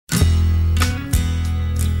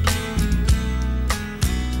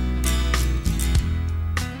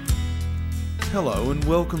Hello and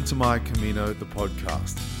welcome to My Camino, the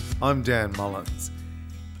podcast. I'm Dan Mullins.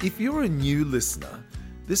 If you're a new listener,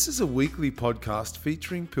 this is a weekly podcast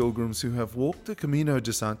featuring pilgrims who have walked the Camino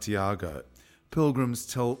de Santiago. Pilgrims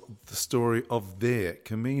tell the story of their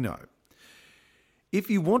Camino. If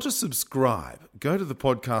you want to subscribe, go to the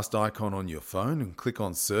podcast icon on your phone and click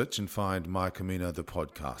on search and find My Camino, the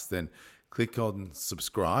podcast. Then click on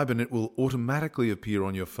subscribe and it will automatically appear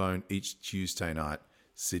on your phone each Tuesday night,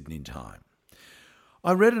 Sydney time.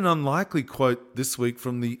 I read an unlikely quote this week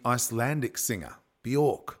from the Icelandic singer,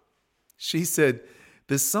 Björk. She said,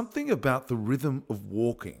 "There's something about the rhythm of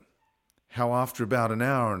walking, how after about an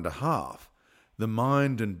hour and a half, the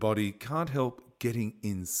mind and body can't help getting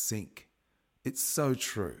in sync." It's so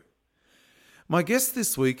true. My guest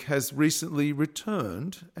this week has recently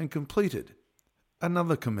returned and completed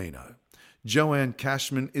another Camino. Joanne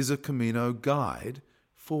Cashman is a Camino guide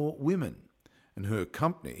for women, and her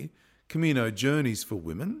company, Camino Journeys for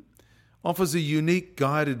Women, offers a unique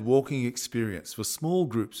guided walking experience for small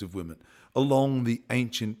groups of women along the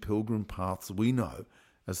ancient pilgrim paths we know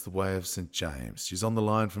as the Way of St. James. She's on the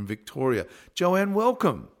line from Victoria. Joanne,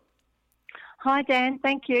 welcome. Hi, Dan.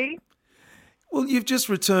 Thank you. Well, you've just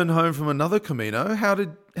returned home from another Camino.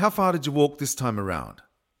 How far did you walk this time around?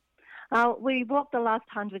 We walked the last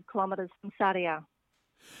 100 kilometres from Sarria.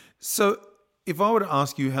 So if I were to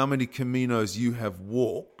ask you how many Caminos you have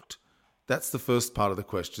walked, that's the first part of the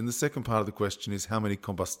question. The second part of the question is how many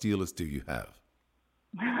compostilas do you have?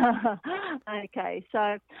 Okay,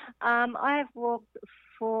 so I have walked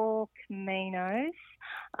 4 Caminos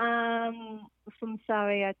from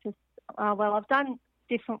Sarria to, I've done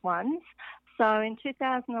different ones. So in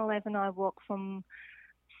 2011, I walked from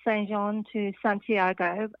Saint Jean to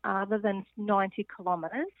Santiago, other than 90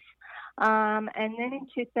 kilometres. And then in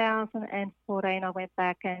 2014, I went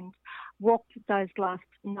back and walked those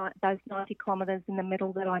 90 kilometres in the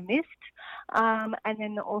middle that I missed. And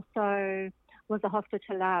then also was a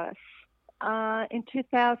Hospitalaris. In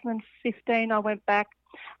 2015, I went back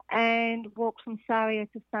and walked from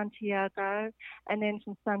Sarria to Santiago, and then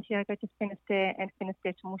from Santiago to Finisterre and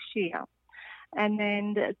Finisterre to Murcia. And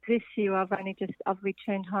then this year, I've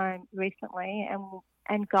returned home recently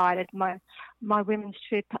and guided my women's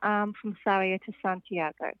trip from Sarria to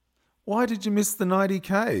Santiago. Why did you miss the 90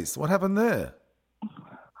 Ks? What happened there?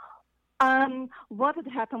 What had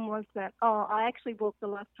happened was that, I actually walked the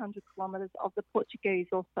last 100 kilometres of the Portuguese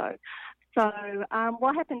also. So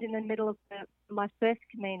what happened in the middle of my first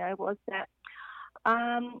Camino was that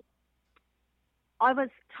I was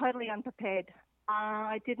totally unprepared.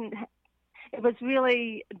 It was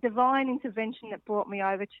really divine intervention that brought me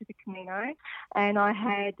over to the Camino, and I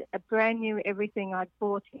had a brand new everything I'd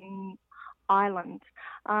bought in Ireland.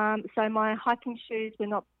 So my hiking shoes were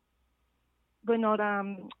not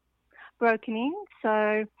broken in,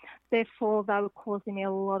 so therefore they were causing me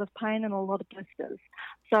a lot of pain and a lot of blisters.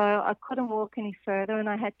 So I couldn't walk any further, and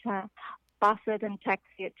I had to bus it and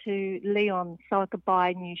taxi it to Lyon so I could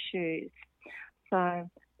buy new shoes. So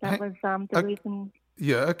that was the reason.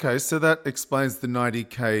 Yeah, okay, so that explains the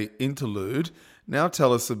 90K interlude. Now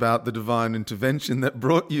tell us about the divine intervention that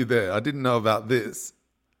brought you there. I didn't know about this.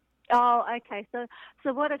 Oh, okay. So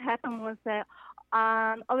what had happened was that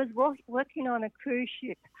I was working on a cruise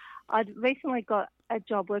ship. I'd recently got a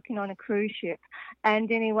job working on a cruise ship. And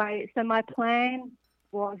anyway, so my plan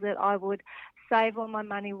was that I would save all my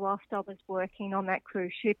money whilst I was working on that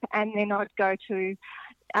cruise ship, and then I'd go to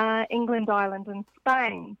England, Ireland and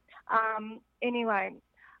Spain. Anyway,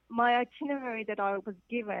 my itinerary that I was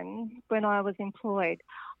given when I was employed,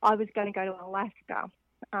 I was going to go to Alaska.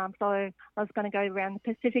 So I was going to go around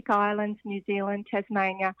the Pacific Islands, New Zealand,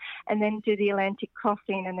 Tasmania, and then do the Atlantic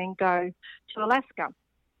crossing and then go to Alaska.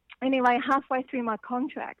 Anyway, halfway through my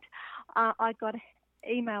contract, I got an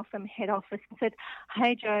email from head office and said,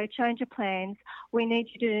 "Hey, Joe, change your plans. We need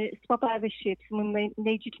you to swap over ships and we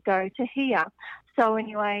need you to go to here." So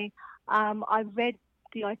anyway, I read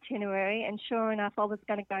the itinerary, and sure enough, I was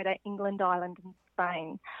going to go to England, Ireland and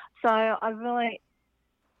Spain. So I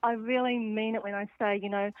really mean it when I say,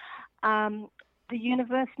 the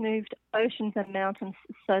universe moved oceans and mountains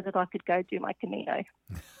so that I could go do my Camino.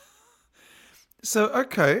 So,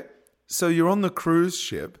 okay, so you're on the cruise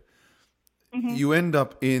ship. Mm-hmm. You end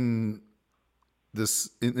up in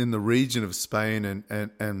the region of Spain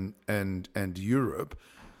and Europe.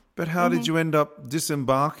 But how did you end up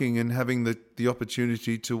disembarking and having the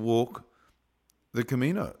opportunity to walk the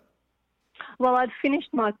Camino? Well, I'd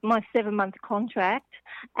finished my 7-month contract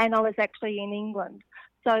and I was actually in England.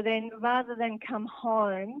 So then rather than come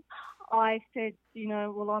home, I said,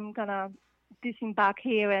 I'm going to disembark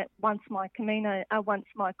here once my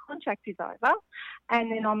contract is over,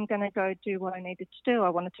 and then I'm going to go do what I needed to do. I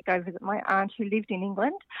wanted to go visit my aunt who lived in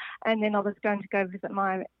England, and then I was going to go visit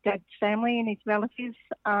my dad's family and his relatives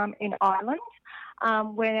in Ireland,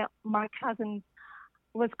 where my cousin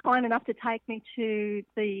was kind enough to take me to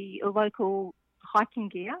the local hiking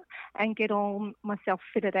gear and get all myself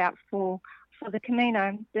fitted out for the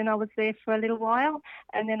Camino. Then I was there for a little while,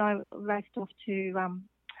 and then I raced off to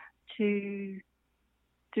do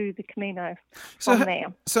the Camino from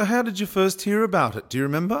there. So how did you first hear about it? Do you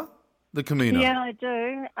remember the Camino? Yeah, I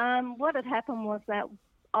do. What had happened was that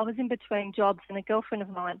I was in between jobs, and a girlfriend of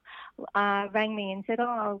mine rang me and said,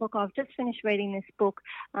 "Oh, look, I've just finished reading this book,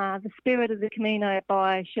 The Spirit of the Camino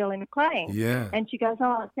by Shirley MacLaine." Yeah. And she goes,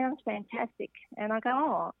 "Oh, it sounds fantastic." And I go,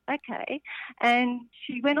 "Oh, okay." And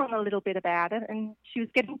she went on a little bit about it, and she was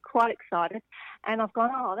getting quite excited. And I've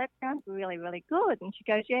gone, "Oh, that sounds really, really good." And she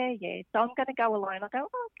goes, Yeah. So I'm going to go alone. I go,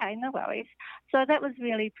 "Oh, okay, no worries." So that was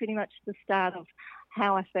really pretty much the start of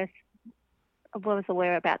how I first was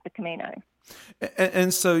aware about the Camino.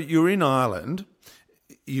 And so you're in Ireland,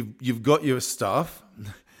 you've got your stuff,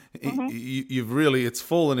 Mm-hmm. you've really, it's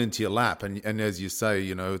fallen into your lap, and as you say,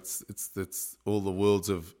 you know, it's all the worlds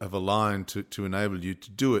have aligned to enable you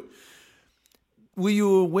to do it. Were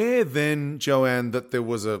you aware then, Joanne, that there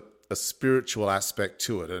was a spiritual aspect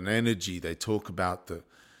to it, an energy? They talk about the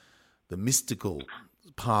mystical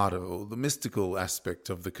part or the mystical aspect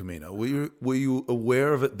of the Camino. Were you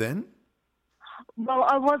aware of it then? Well,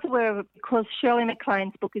 I was aware of it because Shirley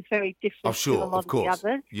MacLaine's book is very different to a lot of the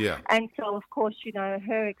others. Yeah. And so, of course, you know,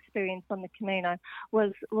 her experience on the Camino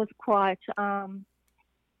was quite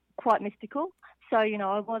mystical. So, you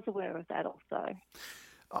know, I was aware of that also.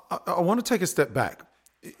 I want to take a step back.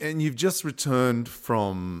 And you've just returned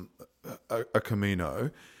from a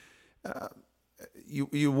Camino.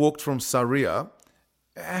 You walked from Sarria.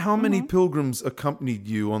 How many pilgrims accompanied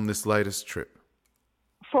you on this latest trip?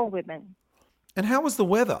 4 women. And how was the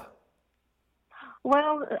weather?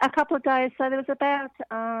 Well, a couple of days. So there was about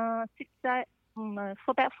 6 days, for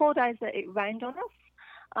about 4 days that it rained on us,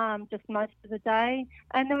 just most of the day.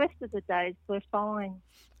 And the rest of the days were fine.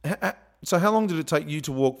 So how long did it take you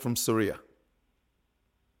to walk from Sarria?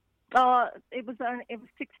 It was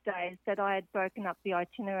 6 days that I had broken up the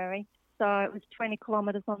itinerary. So it was 20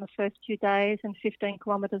 kilometres on the first 2 days and 15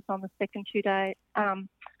 kilometres on the second 2 days.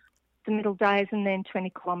 The middle days, and then 20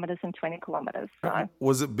 kilometres and 20 kilometres. So.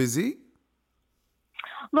 Was it busy?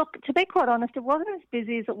 Look, to be quite honest, it wasn't as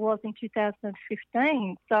busy as it was in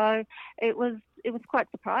 2015. So it was quite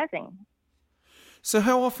surprising. So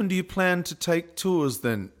how often do you plan to take tours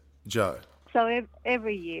then, Jo? So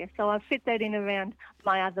every year. So I fit that in around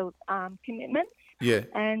my other commitments. Yeah.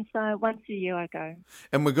 And so once a year I go.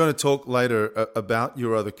 And we're going to talk later about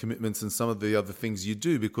your other commitments and some of the other things you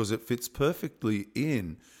do, because it fits perfectly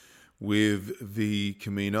in with the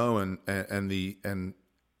Camino and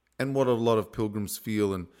what a lot of pilgrims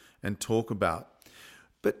feel and talk about.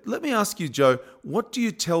 But let me ask you, Jo, what do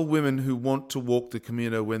you tell women who want to walk the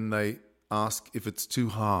Camino when they ask if it's too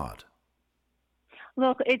hard?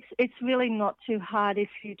 Look, it's really not too hard if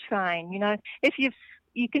you train. You know, if you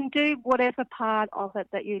can do whatever part of it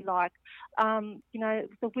that you like. You know,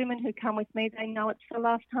 the women who come with me, they know it's the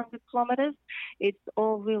last 100 kilometres. It's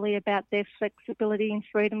all really about their flexibility and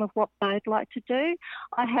freedom of what they'd like to do.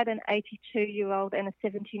 I had an 82-year-old and a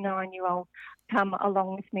 79-year-old come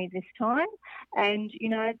along with me this time. And, you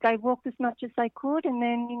know, they walked as much as they could, and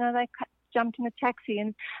then, you know, they jumped in a taxi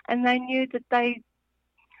and they knew that they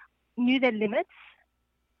knew their limits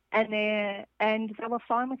and they were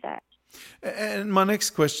fine with that. And my next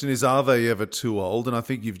question is, are they ever too old? And I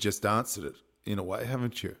think you've just answered it in a way,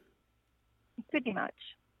 haven't you? Pretty much,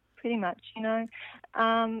 you know.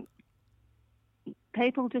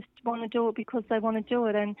 People just want to do it because they want to do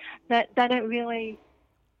it, and that they don't really,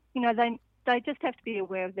 you know, they just have to be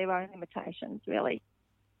aware of their own limitations, really.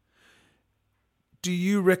 Do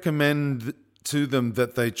you recommend to them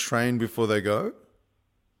that they train before they go?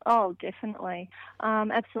 Oh, definitely.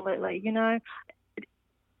 Absolutely. You know,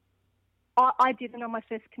 I did it on my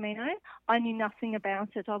first Camino. I knew nothing about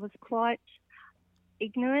it. I was quite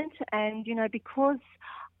ignorant, and, you know, because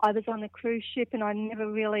I was on a cruise ship and I never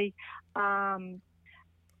really, it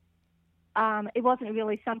wasn't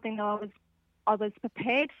really something that I was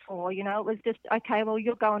prepared for. You know, it was just, okay, well,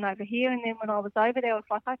 you're going over here. And then when I was over there, I was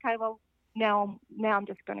like, okay, well, now I'm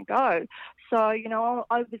just going to go. So, you know,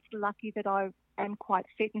 I was lucky that I am quite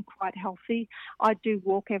fit and quite healthy. I do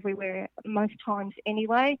walk everywhere most times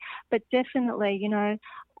anyway, but definitely, you know,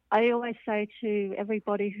 I always say to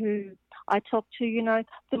everybody who I talk to,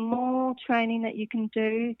 the more training that you can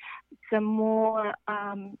do, the more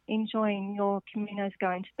enjoying your Camino is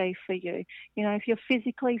going to be for you. If you're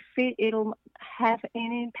physically fit, it'll have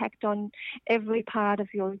an impact on every part of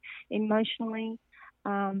you, emotionally,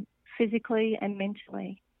 physically and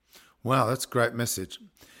mentally. Wow, that's a great message.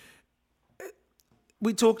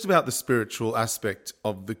 We talked about the spiritual aspect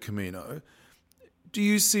of the Camino. Do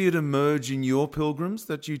you see it emerge in your pilgrims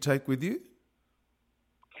that you take with you?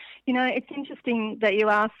 It's interesting that you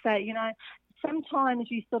ask that. Sometimes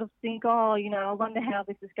you sort of think, I wonder how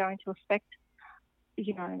this is going to affect,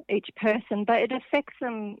 each person, but it affects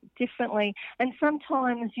them differently. And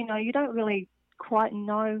sometimes, you don't really quite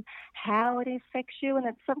know how it affects you,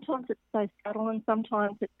 and sometimes it's so subtle, and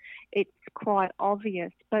sometimes it's quite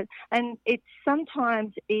obvious. The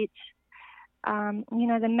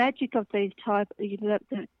magic of these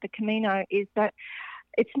the Camino is that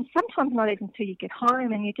it's sometimes not even until you get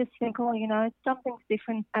home and you just think, something's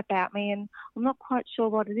different about me, and I'm not quite sure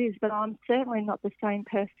what it is, but I'm certainly not the same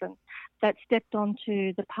person that stepped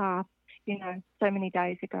onto the path, so many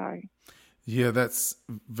days ago. Yeah, that's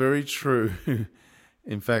very true.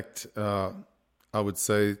 In fact, I would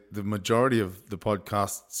say the majority of the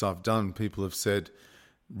podcasts I've done, people have said,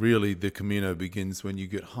 really, the Camino begins when you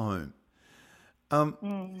get home.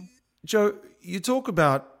 Jo, you talk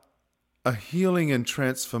about a healing and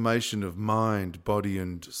transformation of mind, body,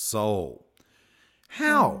 and soul.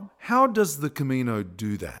 How? How does the Camino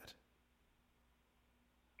do that?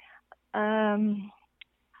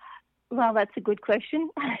 Well, that's a good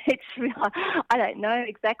question. I don't know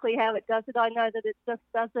exactly how it does it. I know that it just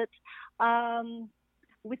does it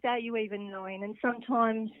without you even knowing. And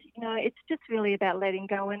sometimes, it's just really about letting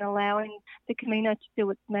go and allowing the Camino to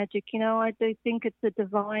do its magic. I do think it's a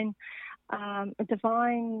divine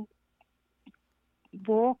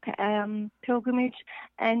walk, pilgrimage,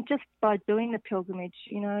 and just by doing the pilgrimage,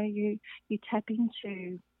 you tap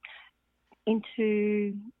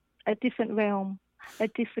into a different realm, a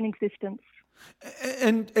different existence.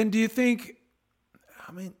 And do you think,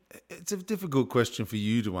 it's a difficult question for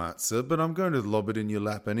you to answer, but I'm going to lob it in your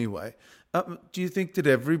lap anyway. Do you think that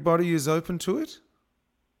everybody is open to it?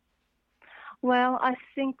 Well, I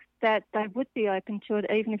think that they would be open to it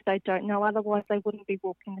even if they don't know. Otherwise, they wouldn't be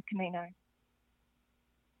walking the Camino.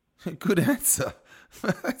 Good answer.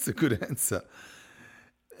 That's a good answer.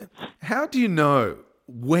 How do you know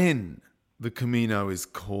when the Camino is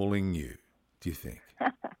calling you, do you think?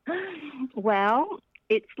 Well,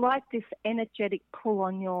 it's like this energetic pull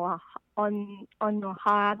on your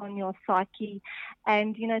heart, on your psyche,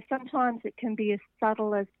 and sometimes it can be as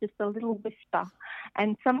subtle as just a little whisper,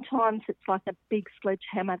 and sometimes it's like a big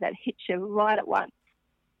sledgehammer that hits you right at once.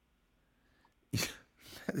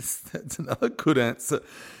 That's another good answer.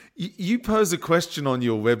 You pose a question on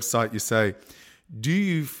your website. You say, do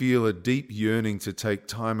you feel a deep yearning to take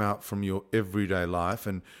time out from your everyday life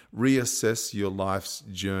and reassess your life's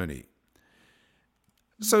journey?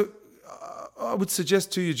 So I would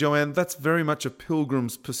suggest to you, Joanne, that's very much a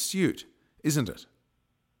pilgrim's pursuit, isn't it?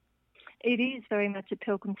 It is very much a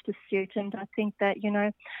pilgrim's pursuit, and I think that,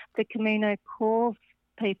 the Camino calls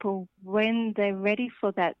people when they're ready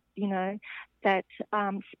for that, that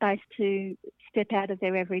space to step out of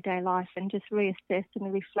their everyday life and just reassess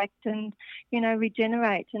and reflect and,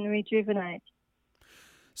 regenerate and rejuvenate.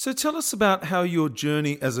 So tell us about how your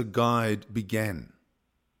journey as a guide began.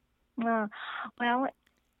 Well,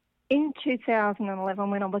 in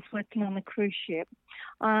 2011, when I was working on the cruise ship,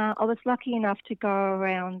 I was lucky enough to go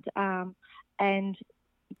around and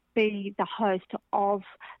be the host of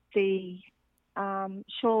the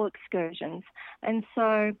shore excursions. And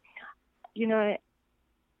so, some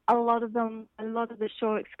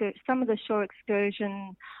of the shore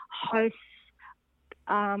excursion hosts,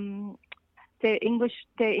 their English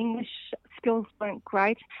skills weren't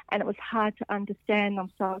great, and it was hard to understand them.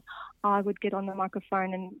 So I would get on the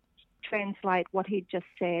microphone and translate what he'd just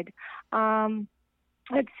said. And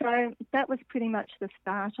so that was pretty much the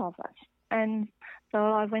start of it. And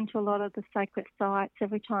so I went to a lot of the sacred sites.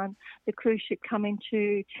 Every time the cruise ship come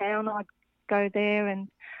into town, I'd go there and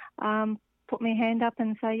put my hand up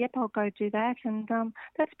and say, yep, I'll go do that. And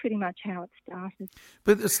that's pretty much how it started.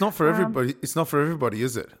 But it's not for everybody. It's not for everybody,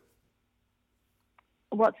 is it?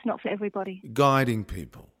 What's not for everybody? Guiding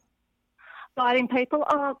people. Guiding people?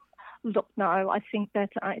 Oh, look, no, I think that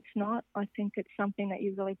it's not. I think it's something that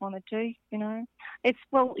you really want to do, It's,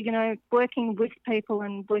 working with people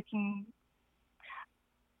and working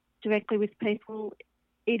directly with people,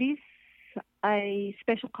 it is a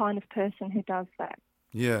special kind of person who does that.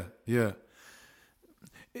 Yeah, yeah.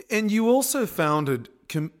 And you also founded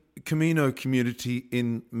Camino community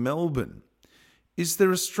in Melbourne. Is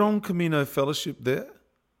there a strong Camino fellowship there?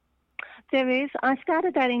 There is. I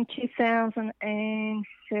started that in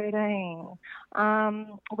 2013.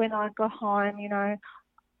 When I got home,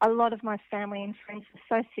 a lot of my family and friends were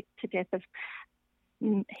so sick to death of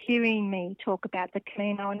hearing me talk about the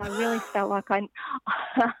Camino, and I really felt like I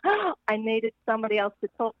needed somebody else to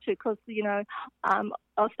talk to because, I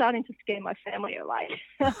was starting to scare my family away.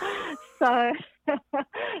 So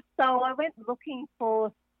I went looking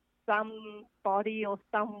for somebody or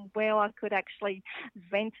somewhere I could actually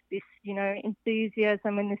vent this,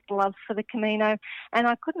 enthusiasm and this love for the Camino, and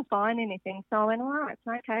I couldn't find anything. So I went, all right,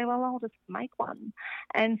 okay, well, I'll just make one.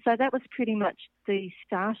 And so that was pretty much the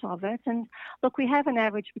start of it. And look, we have an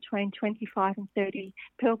average between 25 and 30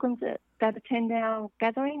 pilgrims that attend our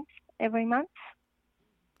gatherings every month.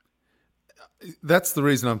 That's the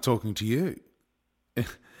reason I'm talking to you.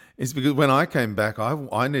 It's because when I came back,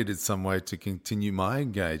 I needed some way to continue my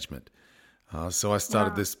engagement. So I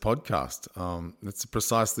started this podcast. That's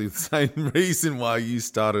precisely the same reason why you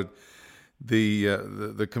started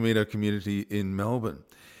the Camino community in Melbourne.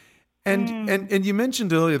 And you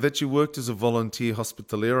mentioned earlier that you worked as a volunteer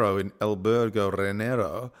hospitalero in Albergo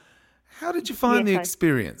Renero. How did you find the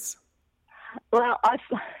experience? Well,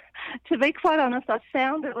 to be quite honest, I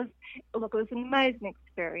found it was an amazing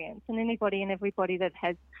experience, and anybody and everybody that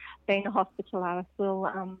has been a hospitaler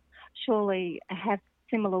will surely have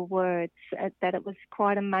similar words that it was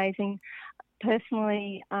quite amazing.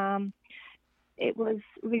 Personally, it was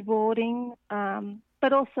rewarding,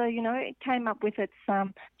 but also, it came up with its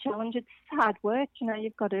challenge. It's hard work.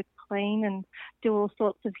 You've got to clean and do all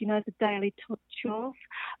sorts of, the daily chores.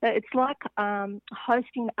 It's like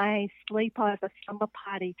hosting a sleepover slumber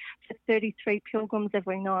party for 33 pilgrims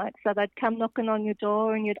every night. So they'd come knocking on your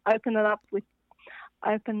door, and you'd open up the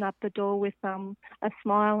door with a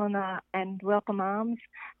smile and welcome arms,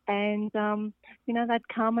 and they'd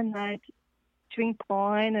come and they'd drink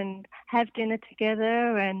wine and have dinner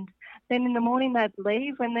together, and then in the morning they'd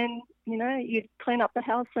leave, and then you'd clean up the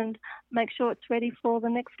house and make sure it's ready for the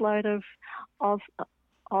next load of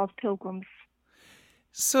pilgrims.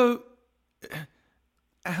 So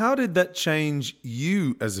how did that change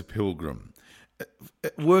you as a pilgrim,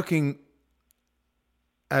 working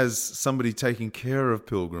as somebody taking care of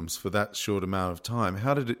pilgrims for that short amount of time?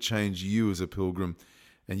 How did it change you as a pilgrim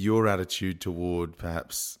and your attitude toward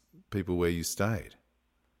perhaps people where you stayed?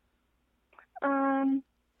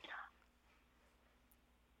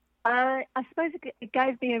 I suppose it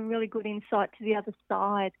gave me a really good insight to the other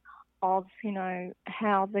side of,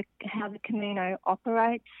 how the Camino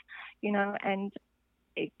operates, and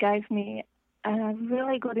it gave me a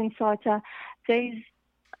really good insight to these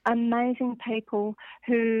amazing people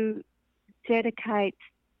who dedicate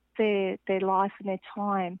their life and their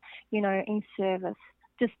time, in service,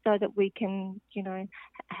 just so that we can,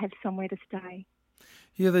 have somewhere to stay.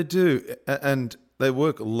 Yeah, they do. And they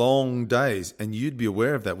work long days, and you'd be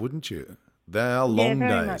aware of that, wouldn't you? They are long days. Yeah,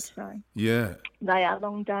 very much so. Yeah. They are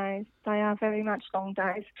long days. They are very much long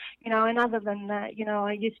days. And other than that,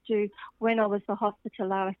 I used to, when I was a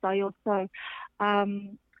hospitalaris, I also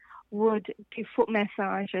would give foot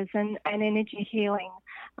massages and energy healing.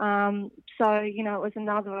 So, it was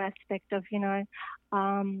another aspect of,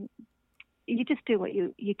 you just do what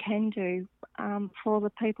you can do for the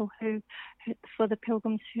people for the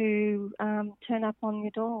pilgrims who turn up on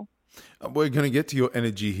your door. We're going to get to your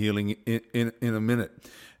energy healing in a minute.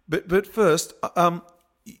 But first,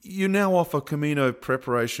 you now offer Camino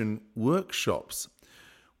preparation workshops.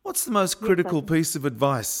 What's the most critical piece of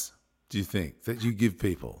advice, do you think, that you give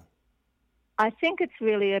people? I think it's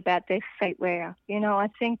really about their footwear. I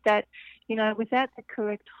think that, without the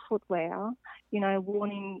correct footwear,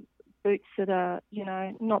 worn boots that are,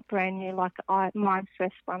 not brand new like my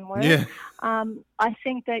first one were. Yeah. I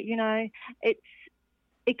think that,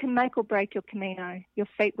 it can make or break your Camino, your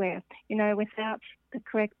footwear. Without the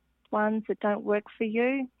correct ones that don't work for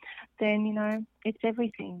you, then, it's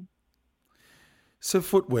everything. So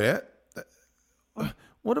footwear,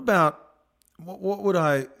 what about,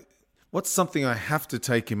 what's something I have to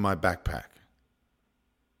take in my backpack?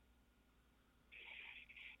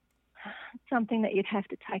 Something that you'd have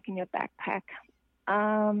to take in your backpack.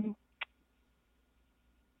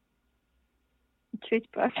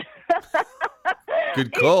 Toothbrush.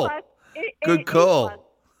 Good call. Good call.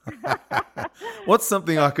 What's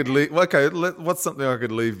something I could leave? Okay, what's something I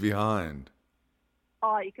could leave behind?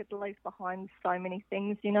 Oh, you could leave behind so many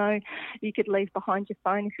things. You could leave behind your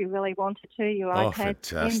phone if you really wanted to. Your iPad. Oh,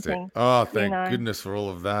 fantastic! Anything, oh, thank goodness for all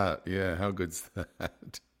of that. Yeah, how good's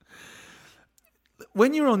that?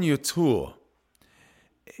 When you're on your tour,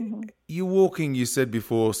 Mhm. You're walking, you said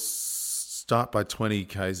before, start by 20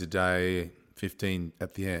 Ks a day, 15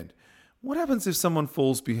 at the end. What happens if someone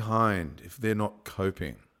falls behind, if they're not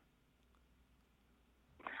coping?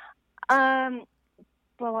 Um,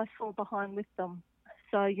 well, I fall behind with them.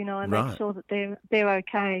 So, I make Right. sure that they're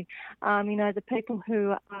okay. The people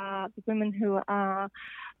who are, the women who are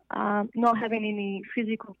not having any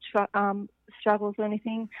physical struggles or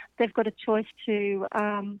anything, they've got a choice to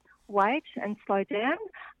wait and slow down,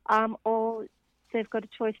 or they've got a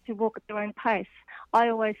choice to walk at their own pace. I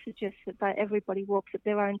always suggest that everybody walks at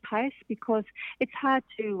their own pace because it's hard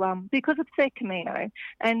to, because it's their Camino,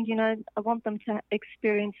 and, I want them to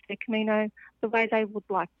experience their Camino the way they would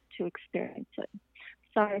like to experience it.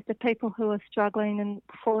 So the people who are struggling and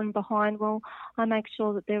falling behind, well, I make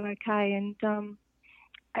sure that they're okay and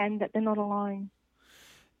that they're not alone.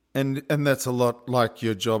 And that's a lot like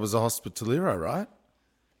your job as a hospitalero, right?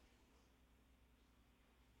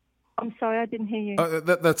 I'm sorry, I didn't hear you.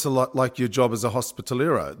 That's a lot like your job as a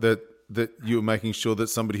hospitalero, that you're making sure that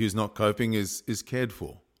somebody who's not coping is cared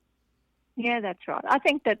for. Yeah, that's right. I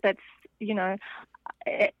think that's,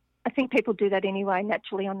 I think people do that anyway,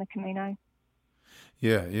 naturally on the Camino.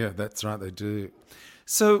 Yeah, that's right, they do.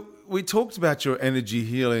 So we talked about your energy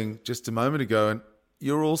healing just a moment ago, and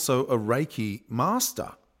you're also a Reiki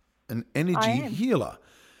master, an energy healer.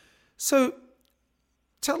 So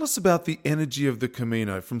tell us about the energy of the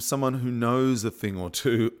Camino from someone who knows a thing or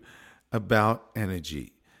two about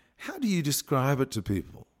energy. How do you describe it to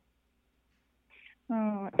people?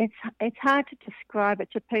 Oh, it's hard to describe it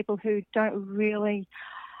to people who don't really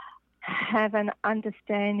have an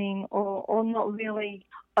understanding or not really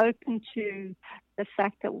open to the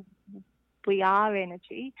fact that we are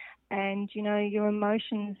energy, and your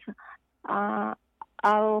emotions are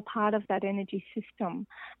all part of that energy system.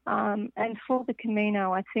 And for the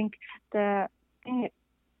Camino, I think the thing that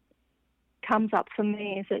comes up for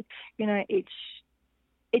me is that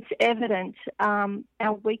it's evident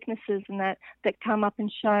our weaknesses and that come up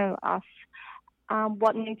and show us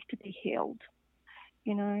what needs to be healed.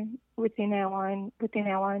 Within our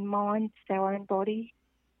own minds, our own body.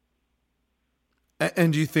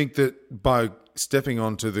 And do you think that by stepping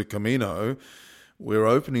onto the Camino, we're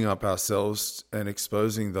opening up ourselves and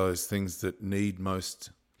exposing those things that need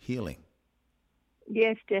most healing?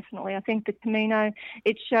 Yes, definitely. I think the Camino,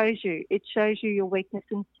 it shows you your weakness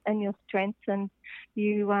and your strengths, and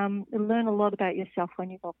you learn a lot about yourself when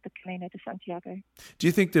you walk the Camino de Santiago. Do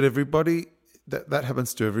you think that that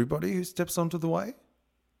happens to everybody who steps onto the way?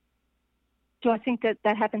 Do I think that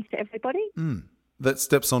happens to everybody? That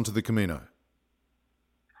steps onto the Camino?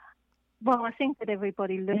 Well, I think that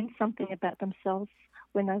everybody learns something about themselves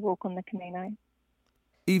when they walk on the Camino.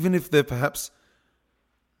 Even if they're perhaps,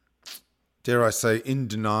 dare I say, in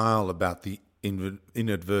denial about the in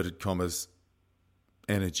inverted commas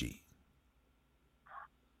energy?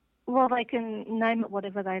 Well, they can name it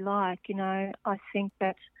whatever they like. I think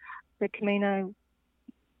that the Camino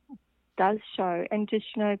does show, and just,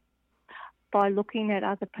 by looking at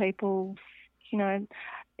other people's,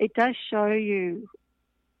 it does show you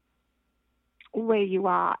where you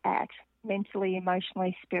are at mentally,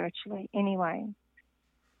 emotionally, spiritually. Anyway,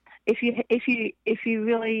 if you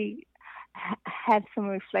really have some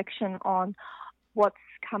reflection on what's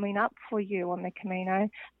coming up for you on the Camino,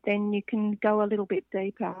 then you can go a little bit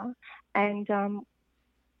deeper and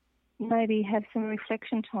maybe have some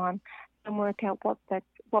reflection time and work out what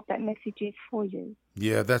that message is for you.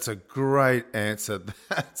 Yeah, that's a great answer.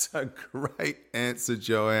 That's a great answer,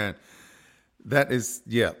 Joanne. That is,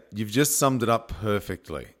 you've just summed it up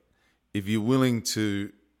perfectly. If you're willing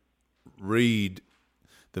to read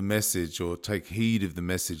the message or take heed of the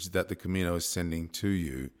message that the Camino is sending to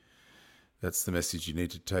you, that's the message you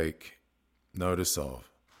need to take notice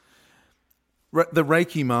of. The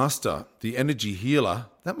Reiki master, the energy healer,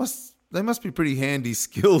 they must be pretty handy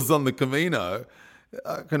skills on the Camino.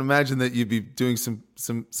 I can imagine that you'd be doing some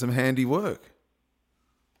handy work.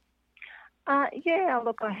 Yeah,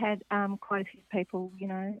 look, I had quite a few people,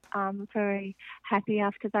 very happy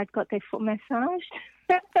after they'd got their foot massaged.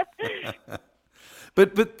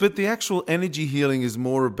 But the actual energy healing is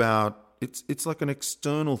more about, it's like an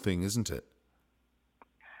external thing, isn't it?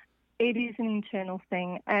 It is an internal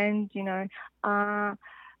thing, and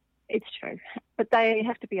it's true. But they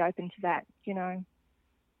have to be open to that.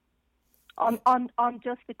 I'm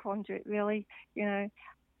just the conduit, really.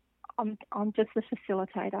 I'm just the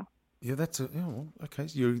facilitator. Yeah, okay.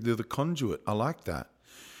 You're the conduit. I like that.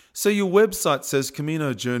 So your website says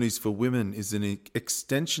Camino Journeys for Women is an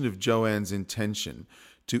extension of Joanne's intention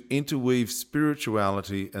to interweave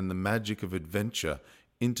spirituality and the magic of adventure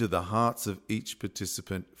into the hearts of each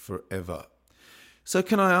participant forever. So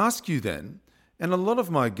can I ask you then, and a lot of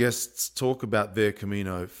my guests talk about their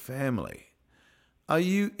Camino family, are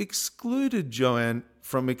you excluded, Joanne,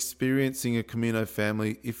 from experiencing a Camino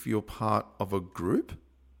family if you're part of a group?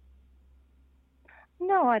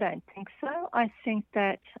 No, I don't think so. I think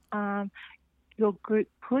that your group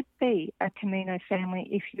could be a Camino family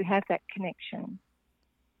if you have that connection.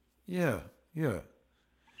 Yeah. You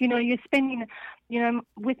know, you're spending,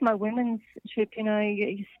 with my women's trip,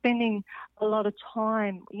 you're spending a lot of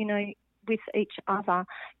time, with each other,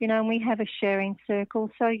 and we have a sharing circle.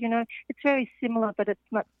 So, it's very similar, but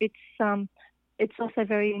it's also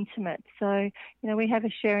very intimate. So, we have a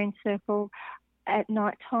sharing circle at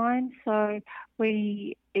night time. So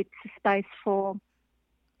it's a space for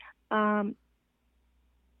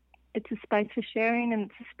sharing, and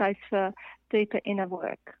it's a space for deeper inner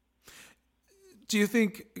work. Do you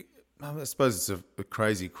think, I suppose it's a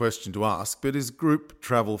crazy question to ask, but is group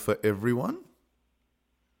travel for everyone?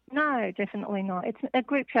 No, definitely not. A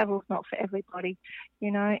group travel is not for everybody.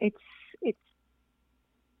 It's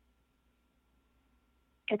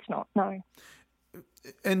not, no.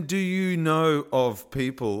 And do you know of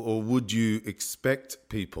people, or would you expect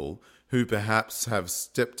people who perhaps have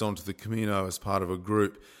stepped onto the Camino as part of a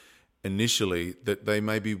group initially, that they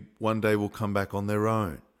maybe one day will come back on their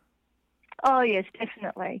own? Oh, yes,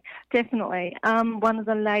 definitely. One of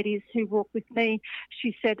the ladies who walked with me,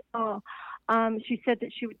 she said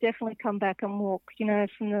that she would definitely come back and walk,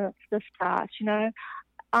 from the start, so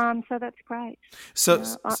that's great. So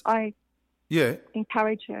I yeah,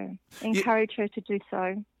 encourage her to do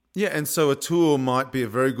so. Yeah, and so a tour might be a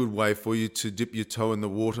very good way for you to dip your toe in the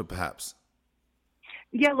water, perhaps.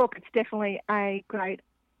 Yeah, look, it's definitely a great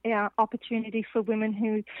opportunity for women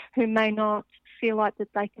who may not feel like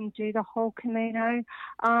that they can do the whole Camino.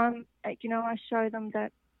 I show them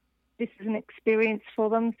that this is an experience for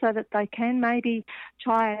them, so that they can maybe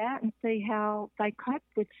try it out and see how they cope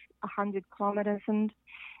with 100 kilometres, and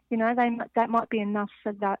that might be enough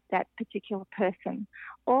for that particular person.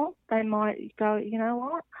 Or they might go, you know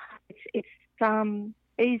what, it's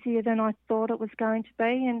easier than I thought it was going to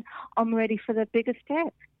be, and I'm ready for the bigger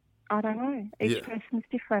step. I don't know. Each person's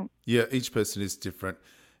different. Yeah, each person is different.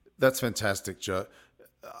 That's fantastic, Jo.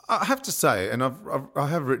 I have to say, and I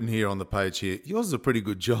have written here on the page here, yours is a pretty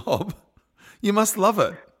good job. You must love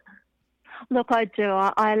it. Look, I do.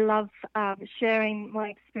 I love sharing my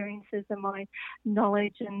experiences and my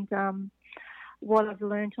knowledge and what I've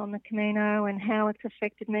learned on the Camino and how it's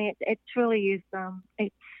affected me. It really is.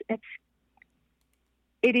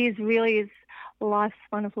 It is really one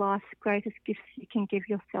of life's greatest gifts you can give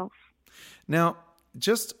yourself. Now,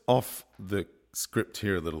 just off the script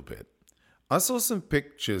here a little bit, I saw some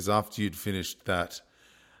pictures after you'd finished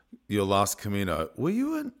your last Camino. Were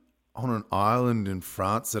you on an island in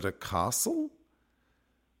France at a castle?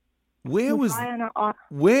 Where was that?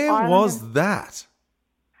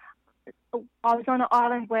 I was on an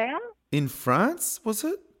island where? In France, was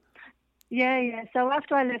it? Yeah. So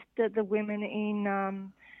after I left the women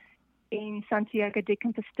in Santiago de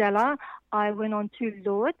Compostela, I went on to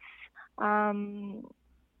Lourdes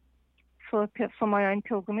for my own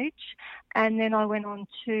pilgrimage, and then I went on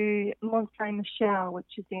to Mont Saint-Michel,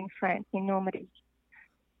 which is in France, in Normandy.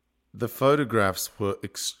 The photographs were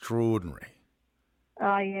extraordinary.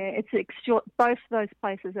 Oh, yeah, both of those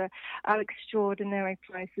places are extraordinary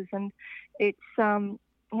places, and it's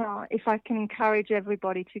if I can encourage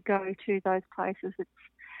everybody to go to those places,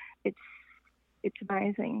 it's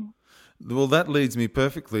amazing. Well, that leads me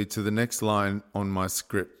perfectly to the next line on my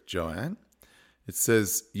script, Joanne. It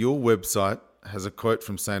says, your website has a quote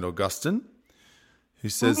from St. Augustine, who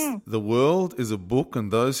says, The world is a book,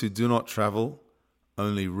 and those who do not travel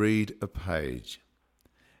only read a page.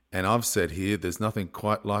 And I've said here, there's nothing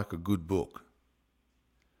quite like a good book.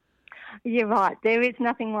 You're right. There is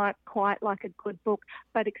nothing quite like a good book,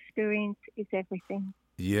 but experience is everything.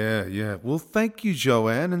 Yeah. Well, thank you,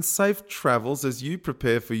 Joanne, and safe travels as you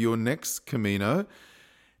prepare for your next Camino.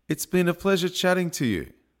 It's been a pleasure chatting to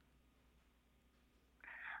you.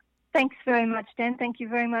 Thanks very much, Dan. Thank you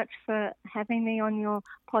very much for having me on your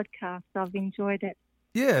podcast. I've enjoyed it.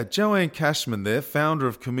 Yeah, Joanne Cashman there, founder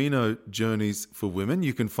of Camino Journeys for Women.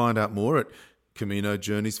 You can find out more at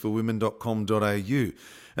caminojourneysforwomen.com.au.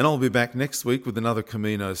 And I'll be back next week with another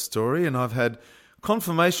Camino story. And I've had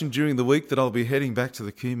confirmation during the week that I'll be heading back to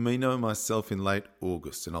the Camino myself in late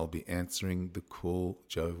August, and I'll be answering the call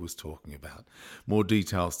Jo was talking about. More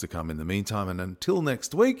details to come in the meantime. And until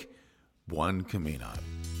next week, buen Camino.